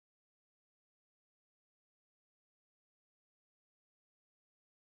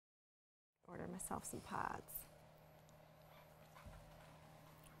Order myself some pods.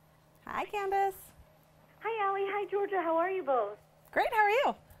 Hi, Candace. Hi, Allie. Hi, Georgia. How are you both? Great. How are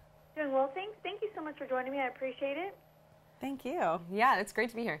you? Doing well, thanks. Thank you so much for joining me. I appreciate it. Thank you. Yeah, it's great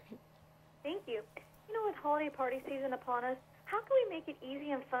to be here. Thank you. You know, with holiday party season upon us, how can we make it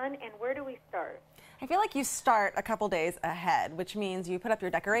easy and fun, and where do we start? I feel like you start a couple days ahead, which means you put up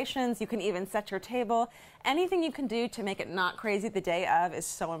your decorations, you can even set your table. Anything you can do to make it not crazy the day of is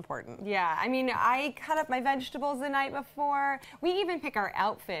so important. Yeah, I mean, I cut up my vegetables the night before. We even pick our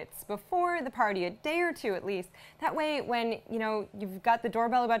outfits before the party, a day or two at least. That way, when, you know, you've got the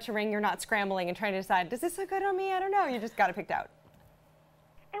doorbell about to ring, you're not scrambling and trying to decide, does this look good on me? I don't know. You just got it picked out.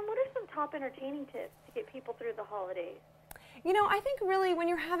 And what are some top entertaining tips to get people through the holidays? You know, I think really when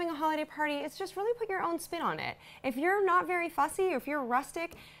you're having a holiday party, it's just really put your own spin on it. If you're not very fussy, or if you're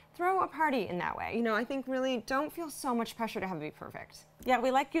rustic, throw a party in that way. You know, I think really don't feel so much pressure to have it be perfect. Yeah,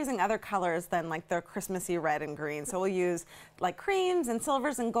 we like using other colors than like the Christmassy red and green. So we'll use like creams and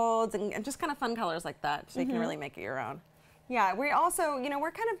silvers and golds and just kind of fun colors like that so you can really make it your own. Yeah, we also, you know,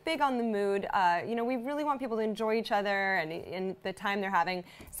 we're kind of big on the mood. You know, we really want people to enjoy each other and the time they're having.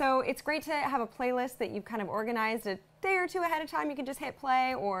 So it's great to have a playlist that you've kind of organized a day or two ahead of time. You can just hit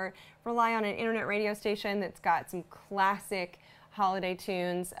play or rely on an internet radio station that's got some classic holiday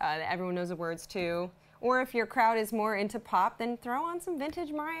tunes that everyone knows the words to. Or if your crowd is more into pop, then throw on some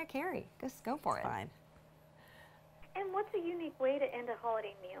vintage Mariah Carey. Just go for it. Fine. And what's a unique way to end a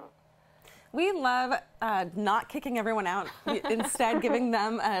holiday meal? We love not kicking everyone out, instead giving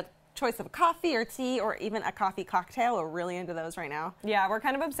them a choice of a coffee or tea or even a coffee cocktail. We're really into those right now. Yeah, we're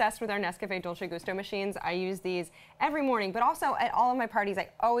kind of obsessed with our Nescafe Dolce Gusto machines. I use these every morning, but also at all of my parties, I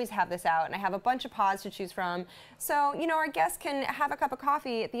always have this out, and I have a bunch of pods to choose from. So, you know, our guests can have a cup of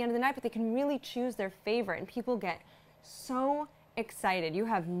coffee at the end of the night, but they can really choose their favorite, and people get so excited. You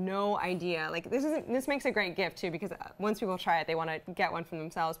have no idea. Like this makes a great gift too, because once people try it, they want to get one for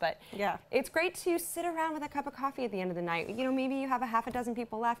themselves. But yeah, it's great to sit around with a cup of coffee at the end of the night. You know, maybe you have a half a dozen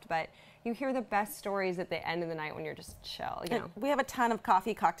people left, but you hear the best stories at the end of the night when you're just chill. You know, we have a ton of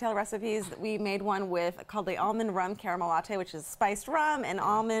coffee cocktail recipes. We made one called the almond rum caramel latte, which is spiced rum and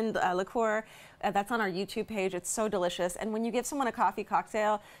almond liqueur. That's on our YouTube page. It's so delicious. And when you give someone a coffee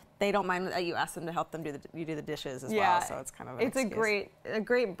cocktail, they don't mind that you ask them to help them do the dishes as well. So it's kind of a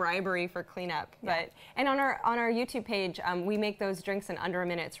great bribery for cleanup. Yeah. But and on our YouTube page, we make those drinks in under a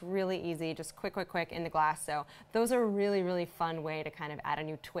minute. It's really easy, just quick in the glass. So those are a really fun way to kind of add a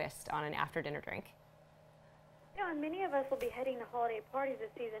new twist on an after dinner drink. You know, and many of us will be heading to holiday parties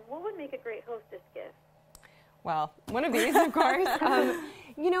this season. What would make a great hostess gift? Well, one of these, of course.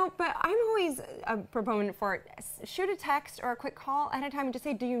 You know, but I'm always a proponent for shoot a text or a quick call at a time and just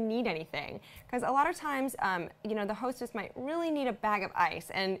say, do you need anything? Because a lot of times, you know, the hostess might really need a bag of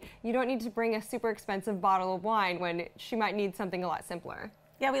ice, and you don't need to bring a super expensive bottle of wine when she might need something a lot simpler.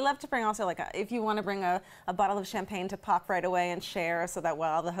 Yeah, we love to bring also, like, if you want to bring a bottle of champagne to pop right away and share so that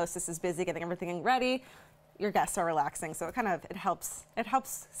while the hostess is busy getting everything ready, your guests are relaxing. So it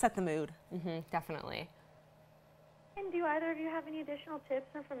helps set the mood. Definitely. And do either of you have any additional tips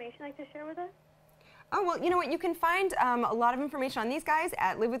or information you'd like to share with us? Oh, well, you know what? You can find a lot of information on these guys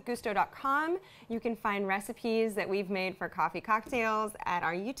at livewithgusto.com. You can find recipes that we've made for coffee cocktails at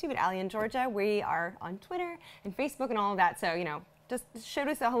our YouTube at Alie and Georgia. We are on Twitter and Facebook and all of that. So, you know, just shoot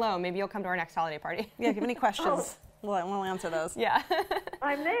us a hello. Maybe you'll come to our next holiday party. Yeah, if you have any questions, we'll answer those. Yeah.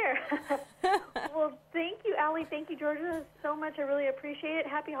 I'm there. Well, thank you, Alie. Thank you, Georgia, so much. I really appreciate it.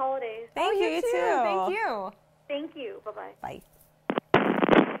 Happy holidays. Thank you, you too. Thank you. Thank you. Bye-bye. Bye.